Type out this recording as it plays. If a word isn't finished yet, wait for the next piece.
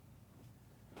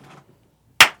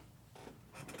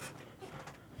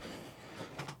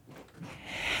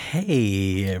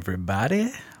Hey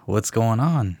everybody, what's going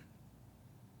on?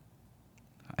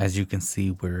 As you can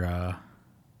see, we're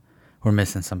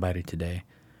missing somebody today.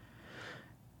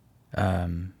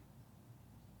 Ethan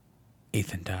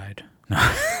died.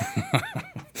 No,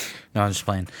 no, I'm just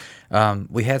playing.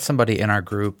 We had somebody in our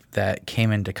group that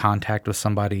came into contact with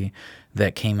somebody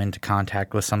that came into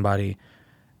contact with somebody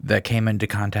that came into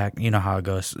contact. You know how it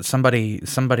goes. Somebody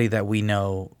that we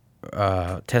know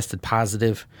tested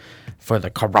positive for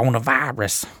the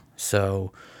coronavirus.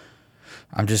 So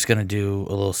I'm just going to do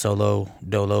a little solo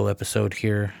dolo episode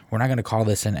here. We're not going to call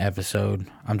this an episode.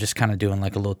 I'm just kind of doing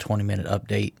like a little 20-minute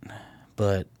update.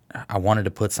 But I wanted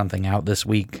to put something out this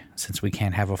week since we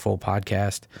can't have a full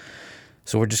podcast.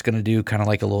 So we're just going to do kind of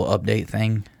like a little update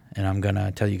thing. And I'm going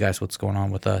to tell you guys what's going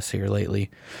on with us here lately.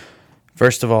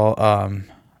 First of all,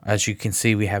 as you can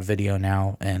see, we have video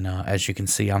now. And as you can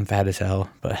see, I'm fat as hell.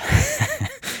 But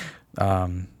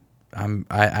I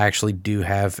actually do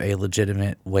have a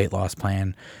legitimate weight loss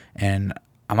plan, and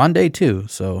I'm on day 2,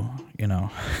 so,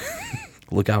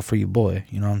 look out for you, boy,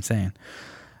 you know what I'm saying?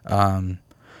 I'm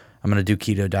going to do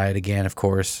keto diet again, of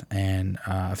course, and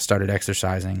I've started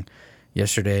exercising.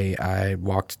 Yesterday, I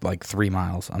walked like 3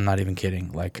 miles. I'm not even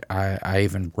kidding. Like, I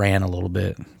even ran a little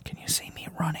bit. Can you see me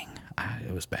running?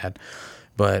 It was bad.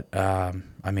 But,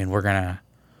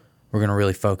 we're going to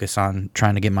really focus on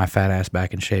trying to get my fat ass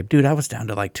back in shape. Dude, I was down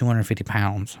to like 250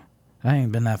 pounds. I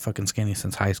ain't been that fucking skinny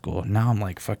since high school. Now I'm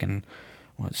like fucking,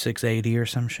 680 or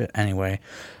some shit? Anyway,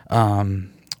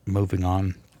 moving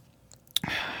on.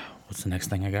 What's the next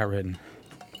thing I got written?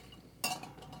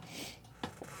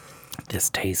 This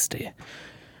tasty.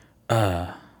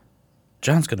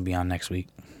 John's going to be on next week.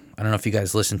 I don't know if you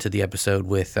guys listened to the episode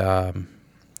with,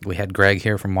 we had Greg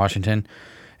here from Washington.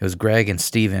 It was Greg and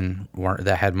Steven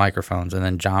that had microphones, and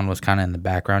then John was kind of in the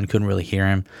background. You couldn't really hear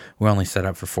him. We're only set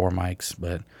up for 4 mics,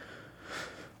 but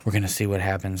we're going to see what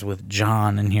happens with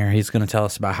John in here. He's going to tell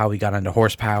us about how he got into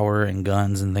horsepower and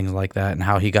guns and things like that, and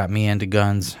how he got me into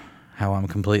guns, how I'm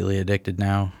completely addicted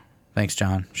now. Thanks,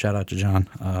 John. Shout out to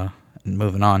John.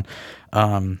 Moving on.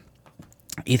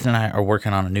 Ethan and I are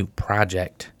working on a new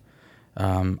project.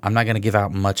 I'm not going to give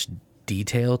out much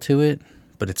detail to it,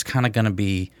 but it's kind of going to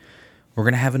be... We're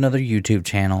going to have another YouTube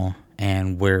channel,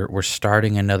 and we're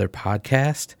starting another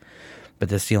podcast, but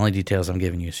that's the only details I'm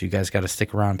giving you. So you guys got to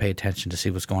stick around and pay attention to see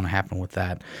what's going to happen with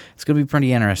that. It's going to be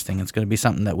pretty interesting. It's going to be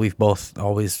something that we've both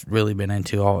always really been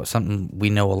into, something we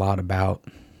know a lot about.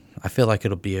 I feel like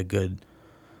it'll be a good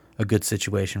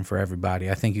situation for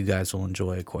everybody. I think you guys will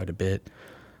enjoy it quite a bit.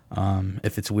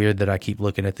 If it's weird that I keep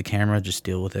looking at the camera, just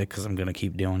deal with it, because I'm going to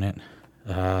keep doing it.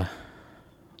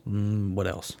 What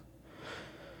else?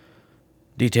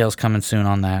 Details coming soon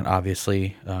on that,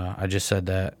 obviously. I just said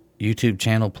that. YouTube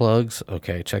channel plugs.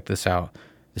 Okay, check this out.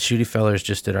 The Shooty Fellers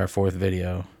just did our 4th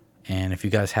video. And if you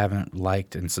guys haven't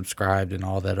liked and subscribed and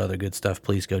all that other good stuff,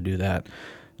 please go do that.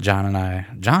 John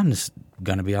is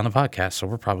going to be on the podcast, so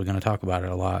we're probably going to talk about it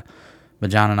a lot.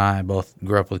 But John and I both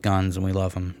grew up with guns, and we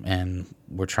love them. And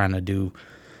we're trying to do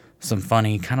some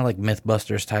funny, kind of like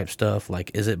Mythbusters type stuff, like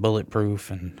Is It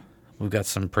Bulletproof? And we've got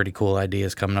some pretty cool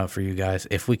ideas coming up for you guys.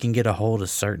 If we can get a hold of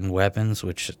certain weapons,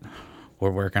 which we're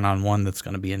working on one that's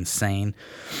going to be insane,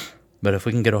 but if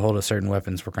we can get a hold of certain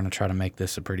weapons, we're going to try to make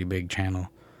this a pretty big channel.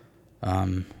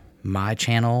 My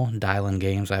channel, Dylan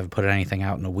Games, I haven't put anything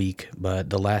out in a week,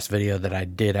 but the last video that I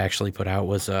did actually put out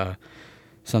was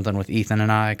something with Ethan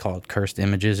and I called Cursed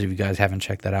Images. If you guys haven't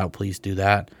checked that out, please do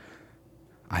that.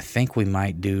 I think we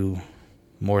might do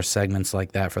more segments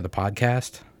like that for the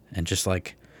podcast, and just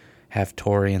like have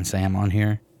Tori and Sam on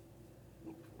here.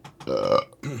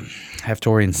 Have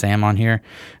Tori and Sam on here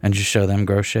and just show them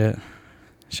gross shit.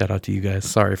 Shout out to you guys.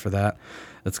 Sorry for that.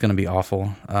 That's going to be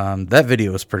awful. That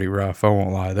video was pretty rough. I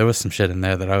won't lie. There was some shit in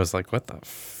there that I was like, what the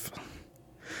f...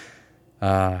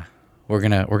 We're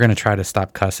going to try to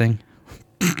stop cussing.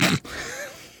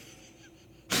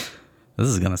 This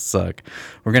is going to suck.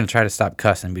 We're going to try to stop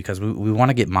cussing because we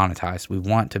want to get monetized. We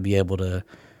want to be able to...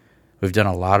 We've done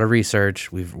a lot of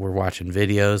research. We're watching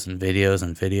videos and videos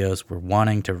and videos. We're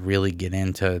wanting to really get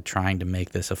into trying to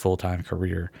make this a full-time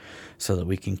career so that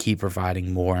we can keep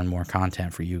providing more and more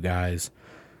content for you guys.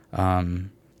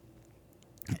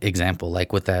 Example,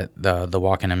 like with that the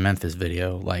Walking in Memphis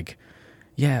video. Like,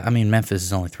 yeah, Memphis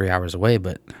is only 3 hours away,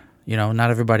 but,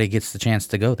 not everybody gets the chance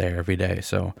to go there every day.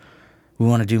 So we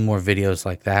want to do more videos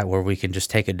like that where we can just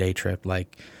take a day trip,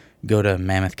 like go to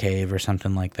Mammoth Cave or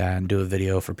something like that and do a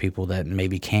video for people that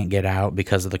maybe can't get out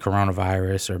because of the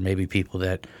coronavirus, or maybe people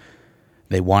that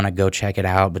they want to go check it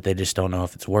out, but they just don't know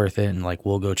if it's worth it. And like,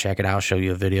 we'll go check it out, show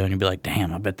you a video, and you'll be like,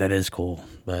 damn, I bet that is cool.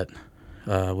 But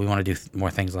We want to do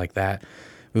more things like that.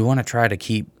 We want to try to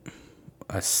keep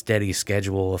a steady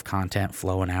schedule of content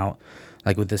flowing out.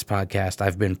 Like with this podcast,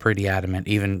 I've been pretty adamant,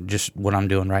 even just what I'm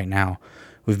doing right now,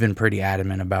 we've been pretty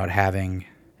adamant about having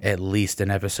at least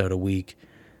an episode a week.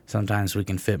 Sometimes we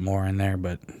can fit more in there,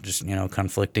 but just,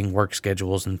 conflicting work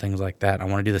schedules and things like that. I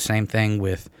want to do the same thing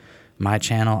with my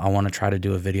channel. I want to try to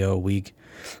do a video a week.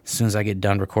 As soon as I get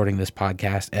done recording this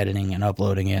podcast, editing and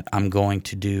uploading it, I'm going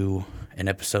to do an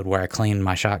episode where I clean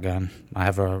my shotgun. I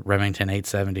have a Remington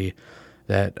 870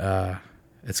 that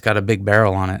it's got a big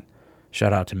barrel on it.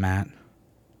 Shout out to Matt.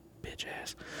 Bitch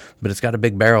ass. But it's got a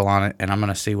big barrel on it, and I'm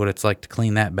going to see what it's like to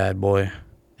clean that bad boy.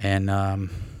 And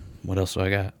what else do I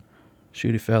got?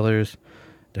 Shooty Fellers,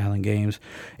 Dialing Games.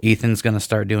 Ethan's going to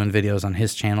start doing videos on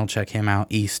his channel. Check him out,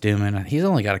 E. Stuman. He's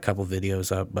only got a couple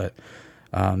videos up, but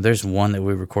there's one that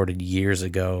we recorded years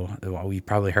ago. We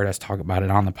probably heard us talk about it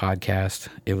on the podcast.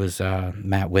 It was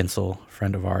Matt Winsel,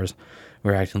 friend of ours.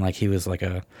 We were acting like he was like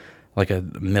a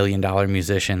 $1 million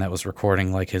musician that was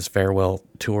recording like his farewell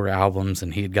tour albums,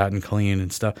 and he had gotten clean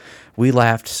and stuff. We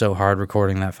laughed so hard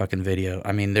recording that fucking video.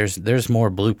 I mean, there's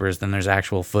more bloopers than there's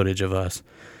actual footage of us,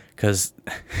 because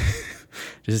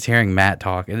just hearing Matt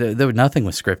talk, nothing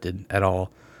was scripted at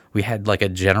all. We had like a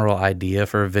general idea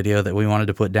for a video that we wanted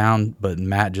to put down, but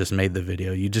Matt just made the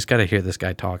video. You just got to hear this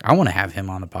guy talk. I want to have him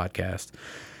on the podcast.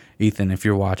 Ethan, if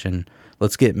you're watching,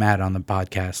 let's get Matt on the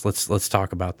podcast. Let's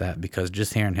talk about that, because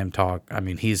just hearing him talk, I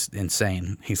mean, he's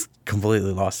insane. He's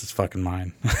completely lost his fucking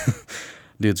mind.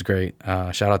 Dude's great.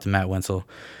 Shout out to Matt Winsel.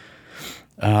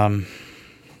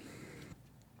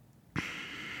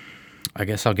 I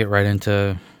guess I'll get right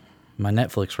into my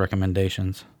Netflix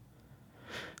recommendations.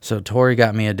 So Tori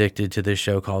got me addicted to this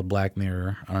show called Black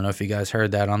Mirror. I don't know if you guys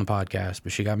heard that on the podcast,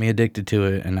 but she got me addicted to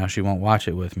it, and now she won't watch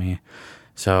it with me.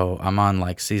 So I'm on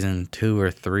like season 2 or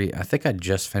 3. I think I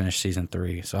just finished season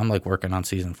 3. So I'm like working on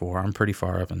season 4. I'm pretty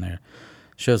far up in there.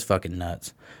 Show's fucking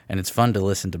nuts. And it's fun to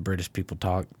listen to British people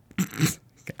talk.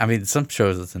 I mean, some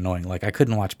shows it's annoying. Like I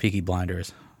couldn't watch Peaky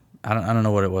Blinders. I don't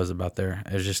know what it was about there.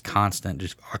 It was just constant,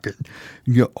 just fucking,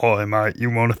 oh mate, you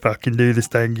want to fucking do this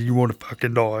thing? You want to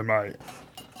fucking die, mate?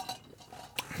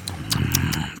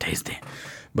 Tasty.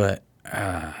 But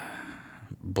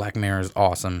Black Mirror is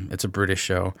awesome. It's a British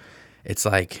show. It's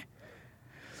like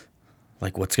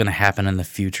what's going to happen in the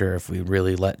future if we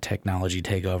really let technology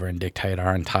take over and dictate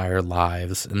our entire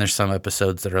lives. And there's some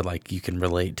episodes that are like you can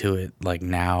relate to it like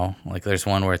now. Like there's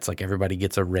one where it's like everybody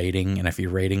gets a rating, and if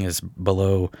your rating is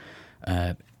below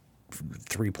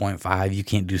 3.5, you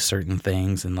can't do certain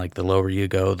things, and like the lower you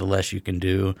go, the less you can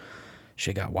do.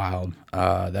 Shit got wild.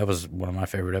 That was one of my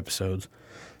favorite episodes.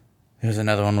 There's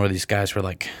another one where these guys were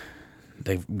like,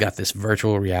 they've got this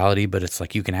virtual reality, but it's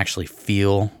like you can actually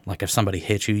feel, like if somebody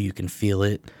hits you, you can feel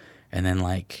it. And then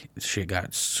like shit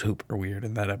got super weird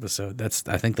in that episode.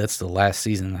 I think that's the last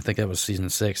season. I think that was season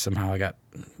 6. Somehow I got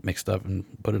mixed up and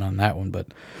put it on that one. But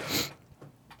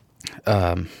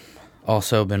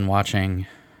also been watching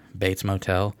Bates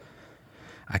Motel.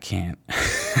 I can't.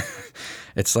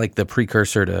 It's like the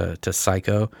precursor to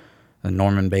Psycho,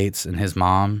 Norman Bates and his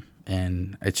mom.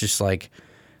 And it's just like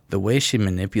the way she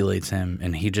manipulates him,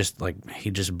 and he just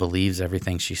believes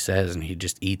everything she says, and he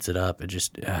just eats it up. It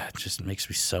just makes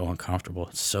me so uncomfortable.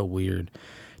 It's so weird.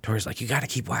 Tori's like, you got to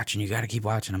keep watching.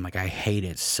 I'm like, I hate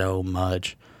it so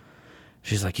much.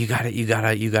 She's like, you got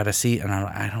to see it. And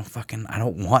I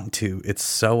don't want to. It's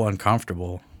so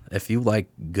uncomfortable. If you like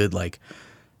good, like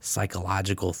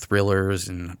psychological thrillers,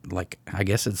 and like, I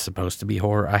guess it's supposed to be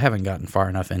horror. I haven't gotten far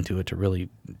enough into it to really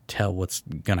tell what's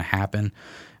going to happen.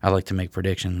 I like to make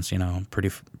predictions,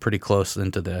 pretty close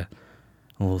into the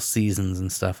little seasons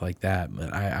and stuff like that.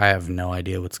 But I have no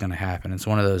idea what's going to happen. It's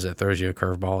one of those that throws you a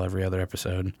curveball every other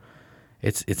episode.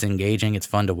 It's engaging. It's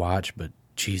fun to watch, but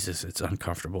Jesus, it's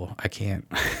uncomfortable. I can't.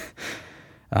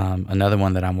 Another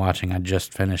one that I'm watching, I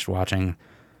just finished watching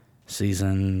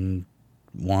season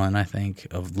 1, I think,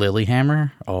 of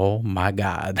Lilyhammer. Oh my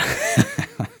God.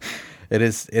 It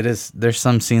is. There's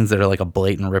some scenes that are like a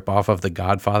blatant ripoff of The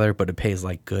Godfather, but it pays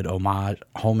like good homage.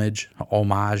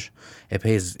 It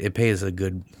pays a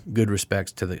good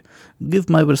respects to give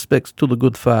my respects to the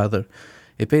good father.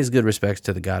 It pays good respects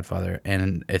to The Godfather,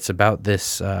 and it's about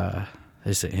this.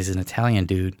 He's an Italian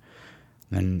dude,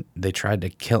 and they tried to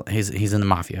kill. He's in the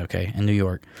mafia, okay, in New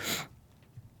York,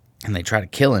 and they try to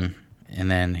kill him. And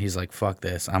then he's like, fuck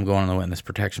this, I'm going on the witness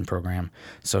protection program.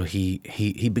 So he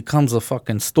becomes a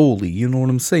fucking stoolie, you know what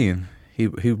I'm saying? He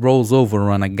rolls over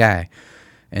on a guy,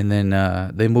 And then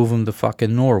they move him to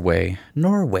fucking Norway,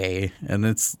 and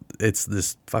it's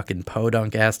this fucking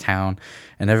podunk ass town,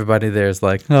 and everybody there's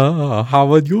like, oh,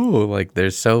 how are you? Like they're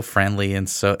so friendly, and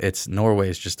so it's Norway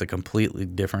is just a completely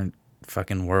different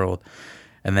fucking world.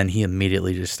 And then he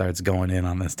immediately just starts going in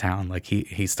on this town. Like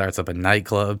he starts up a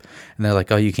nightclub, and they're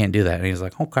like, oh, you can't do that, and he's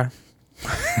like, okay.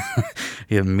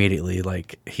 He immediately,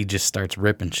 like, he just starts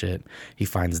ripping shit. He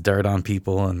finds dirt on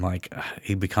people, and like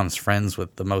he becomes friends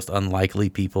with the most unlikely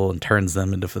people and turns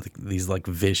them into these like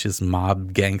vicious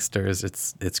mob gangsters.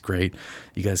 It's great.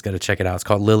 You guys got to check it out. It's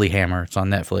called Lilyhammer. It's on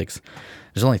Netflix.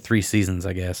 There's only 3 seasons,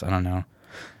 I guess. I don't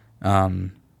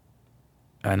know.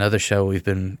 Another show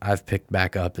I've picked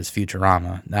back up is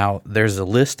Futurama. Now, there's a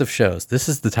list of shows. This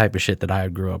is the type of shit that I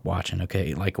grew up watching,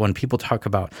 okay? Like, when people talk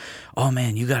about, oh,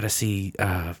 man, you got to see,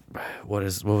 what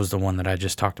was the one that I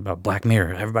just talked about? Black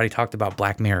Mirror. Everybody talked about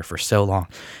Black Mirror for so long.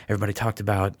 Everybody talked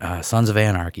about Sons of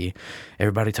Anarchy.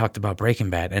 Everybody talked about Breaking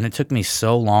Bad. And it took me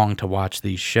so long to watch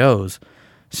these shows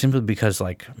simply because,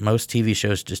 like, most TV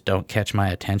shows just don't catch my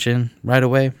attention right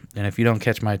away. And if you don't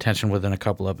catch my attention within a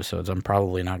couple episodes, I'm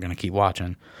probably not going to keep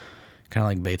watching. Kind of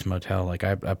like Bates Motel. Like,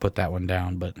 I put that one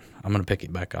down, but I'm going to pick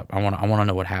it back up. I want to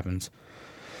know what happens.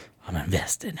 I'm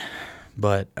invested.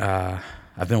 But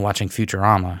I've been watching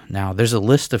Futurama. Now, there's a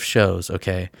list of shows,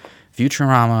 okay?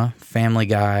 Futurama, Family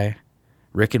Guy,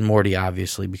 Rick and Morty,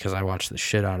 obviously, because I watch the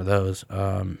shit out of those.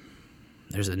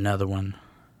 There's another one.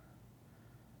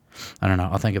 I don't know.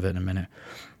 I'll think of it in a minute.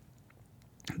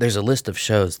 There's a list of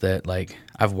shows that, like,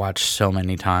 I've watched so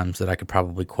many times that I could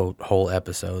probably quote whole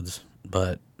episodes,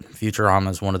 but Futurama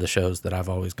is one of the shows that I've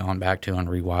always gone back to and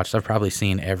rewatched. I've probably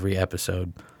seen every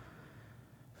episode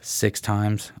 6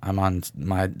 times. I'm on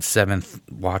my 7th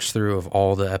watch through of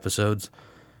all the episodes,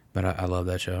 but I love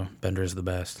that show. Bender's the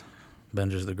best.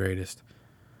 Bender's the greatest.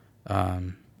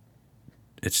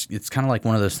 It's kind of like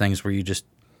one of those things where you just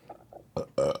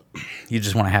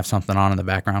want to have something on in the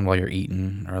background while you're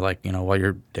eating, or like, you know, while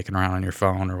you're dicking around on your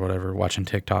phone or whatever, watching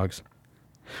TikToks.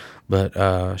 But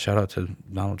shout out to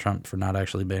Donald Trump for not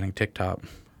actually banning TikTok.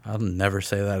 I'll never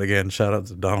say that again. Shout out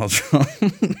to Donald Trump.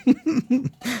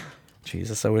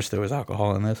 Jesus, I wish there was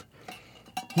alcohol in this.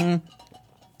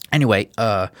 Anyway,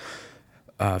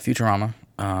 Futurama.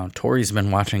 Tori's been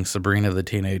watching Sabrina the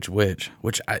Teenage Witch,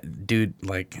 which I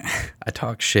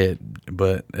talk shit,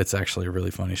 but it's actually a really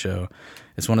funny show.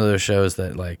 It's one of those shows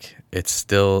that, like,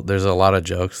 there's a lot of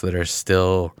jokes that are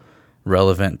still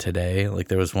relevant today. Like,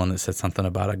 there was one that said something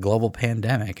about a global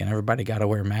pandemic and everybody got to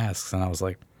wear masks, and I was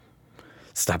like,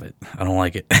 stop it. I don't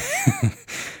like it.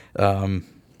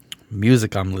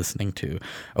 Music I'm listening to.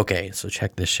 Okay, so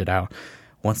check this shit out.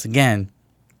 Once again,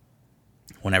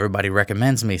 when everybody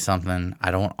recommends me something,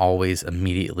 I don't always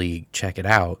immediately check it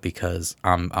out because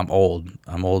I'm old.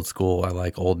 I'm old school. I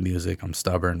like old music. I'm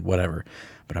stubborn, whatever.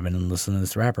 But I've been listening to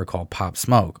this rapper called Pop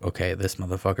Smoke. Okay, this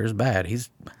motherfucker's bad.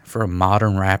 For a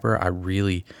modern rapper,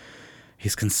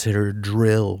 he's considered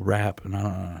drill rap, and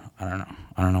I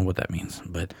don't know what that means,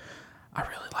 but I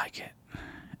really like it.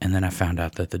 And then I found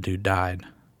out that the dude died.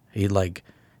 He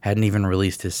hadn't even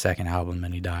released his second album,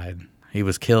 and he died. He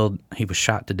was killed. He was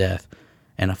shot to death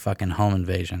in a fucking home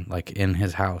invasion, like in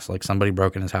his house. Like, somebody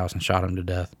broke in his house and shot him to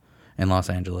death in Los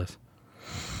Angeles.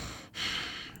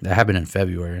 That happened in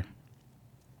February.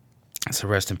 So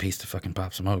rest in peace to fucking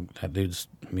Pop Smoke. That dude's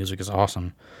music is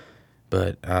awesome.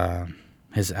 But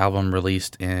his album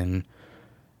released in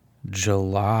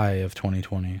July of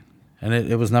 2020. And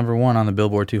it was number 1 on the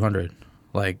Billboard 200.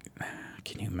 Like,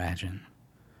 can you imagine?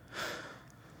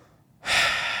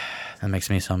 That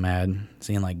makes me so mad,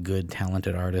 seeing, like, good,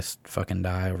 talented artists fucking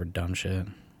die over dumb shit.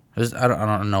 I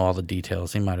don't know all the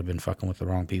details. He might have been fucking with the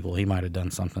wrong people. He might have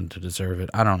done something to deserve it.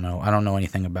 I don't know. I don't know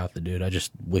anything about the dude. I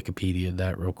just Wikipedia'd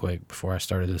that real quick before I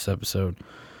started this episode.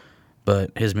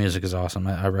 But his music is awesome.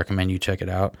 I recommend you check it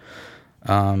out.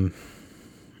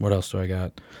 What else do I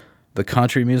got? The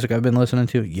country music I've been listening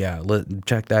to? Yeah,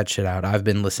 check that shit out. I've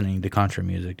been listening to country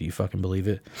music. Do you fucking believe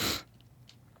it?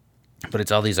 But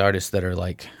it's all these artists that are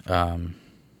like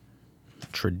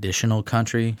traditional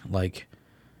country, like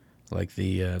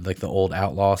the old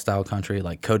outlaw style country.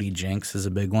 Like Cody Jinks is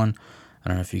a big one. I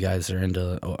don't know if you guys are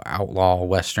into outlaw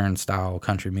western style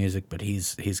country music, but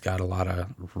he's got a lot of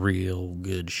real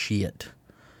good shit.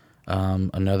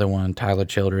 Another one, Tyler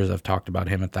Childers. I've talked about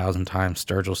him 1,000 times.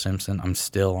 Sturgill Simpson. I'm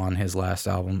still on his last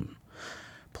album.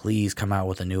 Please come out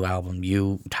with a new album.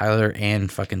 You, Tyler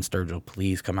and fucking Sturgill,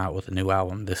 please come out with a new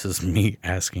album. This is me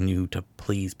asking you to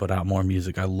please put out more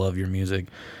music. I love your music.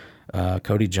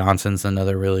 Cody Johnson's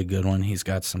another really good one. He's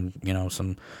got some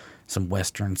some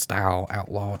Western style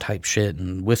outlaw type shit.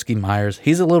 And Whiskey Myers,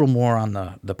 he's a little more on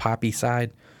the poppy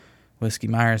side, Whiskey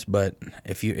Myers. But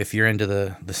if you're into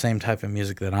the same type of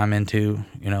music that I'm into,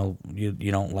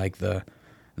 you don't like the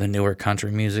newer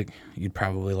country music, you'd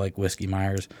probably like Whiskey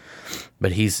Myers.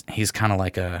 But he's kind of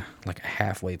like a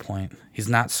halfway point. He's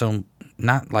not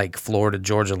like Florida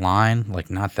Georgia line, like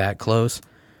not that close,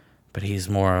 but he's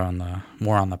more on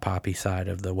the poppy side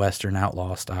of the Western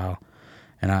outlaw style,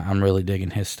 and I'm really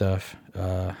digging his stuff.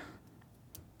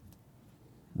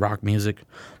 Rock music,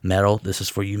 metal. This is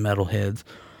for you metalheads.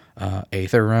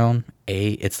 Aether Realm,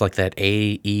 it's like that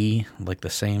A-E, like the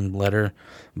same letter,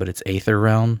 but it's Aether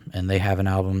Realm, and they have an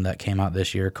album that came out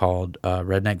this year called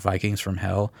Redneck Vikings from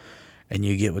Hell, and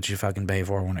you get what you fucking pay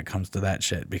for when it comes to that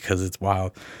shit, because it's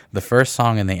wild. The first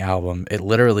song in the album, it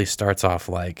literally starts off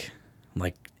like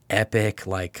epic,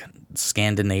 like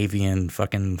Scandinavian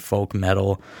fucking folk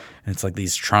metal, and it's like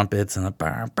these trumpets and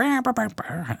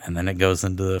and then it goes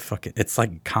into the fucking, it's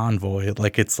like Convoy,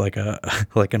 like it's like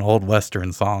like an old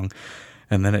Western song,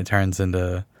 and then it turns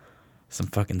into some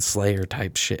fucking Slayer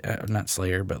type shit. Not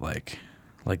Slayer, but like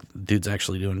dude's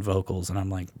actually doing vocals, and I'm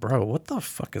like, bro, what the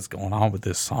fuck is going on with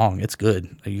this song? It's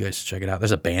good. You guys should check it out.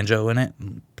 There's a banjo in it.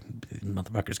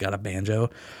 Motherfucker's got a banjo.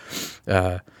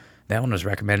 That one was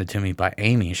recommended to me by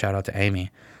Amy. Shout out to Amy.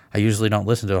 I usually don't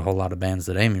listen to a whole lot of bands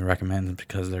that Amy recommends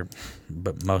because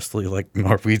but mostly like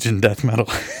Norwegian death metal.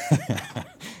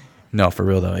 No, for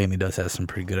real though, Amy does have some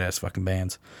pretty good ass fucking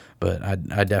bands. But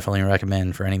I definitely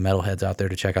recommend for any metalheads out there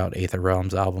to check out Aether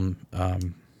Realm's album.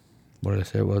 What did I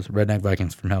say it was? Redneck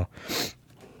Vikings from Hell.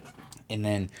 And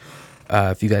then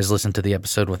if you guys listen to the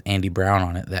episode with Andy Brown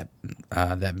on it, that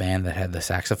band that had the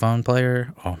saxophone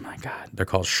player, oh my god, they're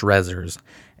called Shrezzers,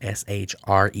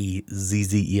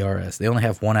 Shrezzers. They only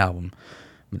have one album,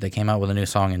 but they came out with a new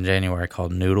song in January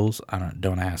called Noodles.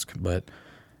 Don't ask, but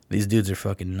these dudes are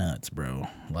fucking nuts, bro.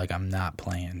 Like, I'm not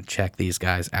playing. Check these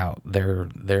guys out. They're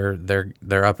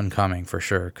up and coming for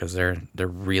sure, because they're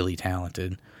really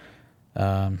talented.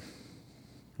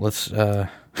 Let's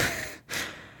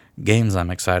games I'm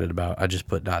excited about. I just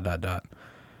put ...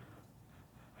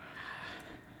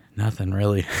 Nothing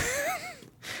really.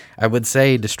 I would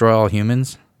say Destroy All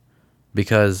Humans,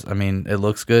 because I mean it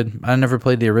looks good. I never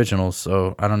played the originals,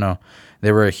 so I don't know.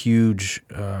 They were a huge,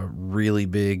 really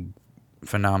big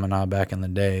phenomena back in the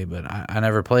day, but I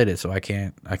never played it, so I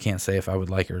can't say if I would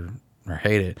like it or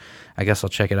hate it. I guess I'll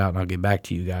check it out and I'll get back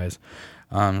to you guys.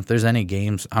 If there's any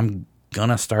games, I'm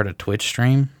gonna start a Twitch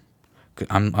stream.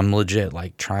 I'm legit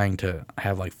like trying to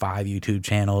have like 5 YouTube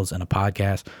channels and a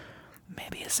podcast,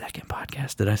 maybe a second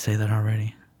podcast. Did I say that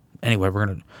already? Anyway,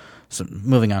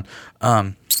 moving on.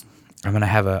 I'm gonna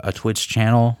have a Twitch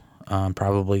channel.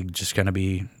 Probably just gonna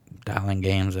be Dialing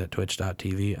Games at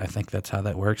twitch.tv. I think that's how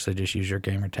that works. They just use your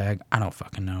gamer tag. I don't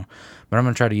fucking know, but I'm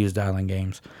gonna try to use Dialing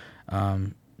Games.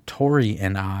 Tori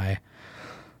and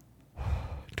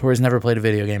Tori's never played a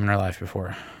video game in her life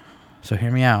before, so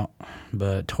hear me out.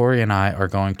 But Tori and I are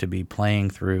going to be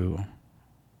playing through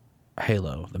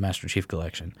Halo, the Master Chief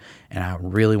Collection, and I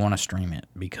really want to stream it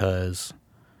because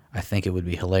I think it would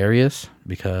be hilarious,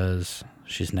 because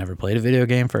she's never played a video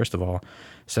game, first of all.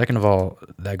 Second of all,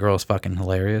 that girl is fucking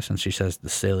hilarious, and she says the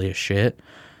silliest shit.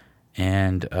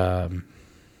 And I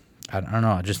don't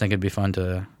know, I just think it'd be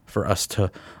fun for us to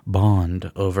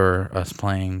bond over us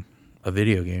playing a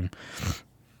video game.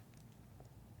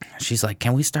 She's like,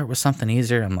 can we start with something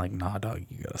easier? I'm like, nah, dog,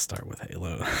 you gotta start with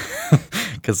Halo.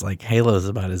 Because, like, Halo is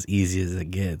about as easy as it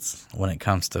gets when it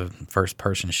comes to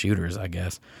first-person shooters, I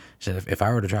guess. She said, if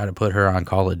I were to try to put her on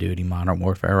Call of Duty Modern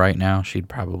Warfare right now, she'd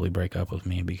probably break up with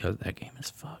me, because that game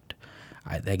is fucked.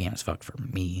 That game is fucked for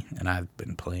me, and I've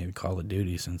been playing Call of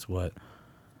Duty since,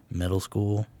 middle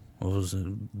school? What was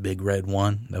it? Big Red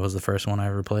 1? That was the first one I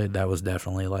ever played. That was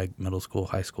definitely, like, middle school,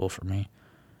 high school for me.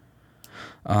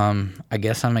 I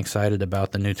guess I'm excited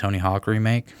about the new Tony Hawk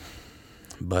remake,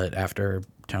 but after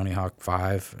Tony Hawk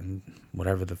 5 and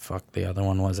whatever the fuck the other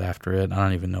one was after it, I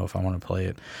don't even know if I want to play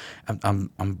it.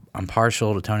 I'm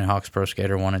partial to Tony Hawk's Pro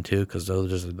Skater 1 and 2 because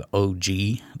those are the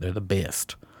OG. They're the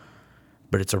best,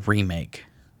 but it's a remake,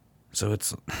 so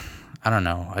it's, I don't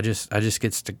know. I just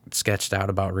get sketched out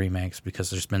about remakes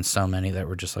because there's been so many that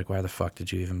were just like, why the fuck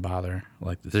did you even bother?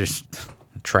 Like, there's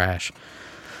trash.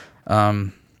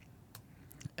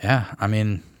 Yeah, I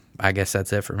mean, I guess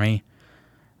that's it for me.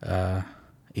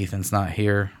 Ethan's not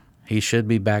here. He should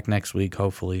be back next week,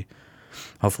 hopefully.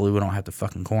 Hopefully we don't have to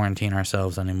fucking quarantine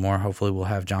ourselves anymore. Hopefully we'll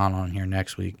have John on here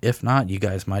next week. If not, you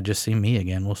guys might just see me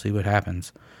again. We'll see what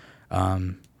happens.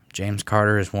 James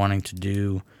Carter is wanting to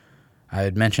do... I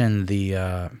had mentioned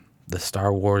the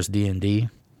Star Wars D&D.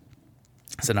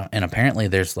 So now, and apparently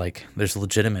there's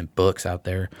legitimate books out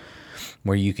there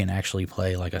where you can actually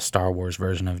play like a Star Wars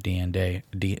version of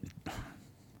D&D.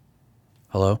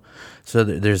 Hello? So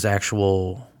there's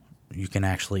actual, you can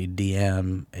actually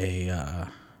DM a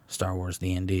Star Wars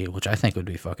D&D, which I think would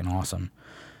be fucking awesome.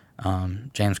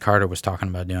 James Carter was talking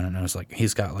about doing it, and I was like,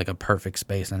 he's got like a perfect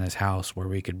space in his house where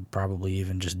we could probably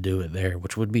even just do it there,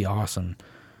 which would be awesome.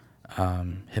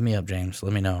 Hit me up, James.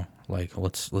 Let me know. Like,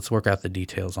 let's work out the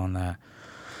details on that.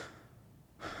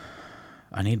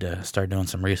 I need to start doing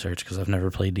some research because I've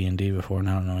never played D&D before, and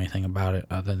I don't know anything about it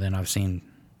other than I've seen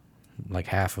like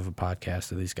half of a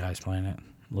podcast of these guys playing it.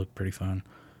 Looked pretty fun.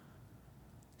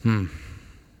 I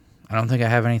don't think I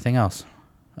have anything else.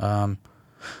 I'm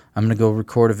going to go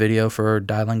record a video for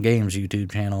Dialing Games YouTube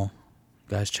channel.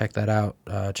 Guys, check that out.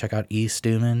 Check out E.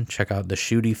 Stuman. Check out the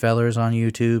Shooty Fellers on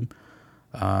YouTube.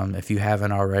 If you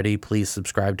haven't already, please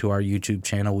subscribe to our YouTube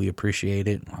channel. We appreciate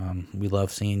it. We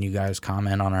love seeing you guys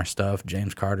comment on our stuff.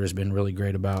 James Carter's been really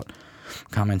great about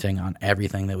commenting on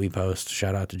everything that we post.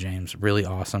 Shout out to James. Really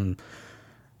awesome.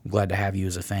 Glad to have you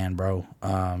as a fan, bro.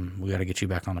 We got to get you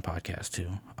back on the podcast too.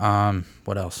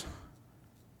 What else?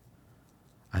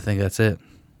 I think that's it.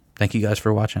 Thank you guys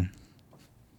for watching.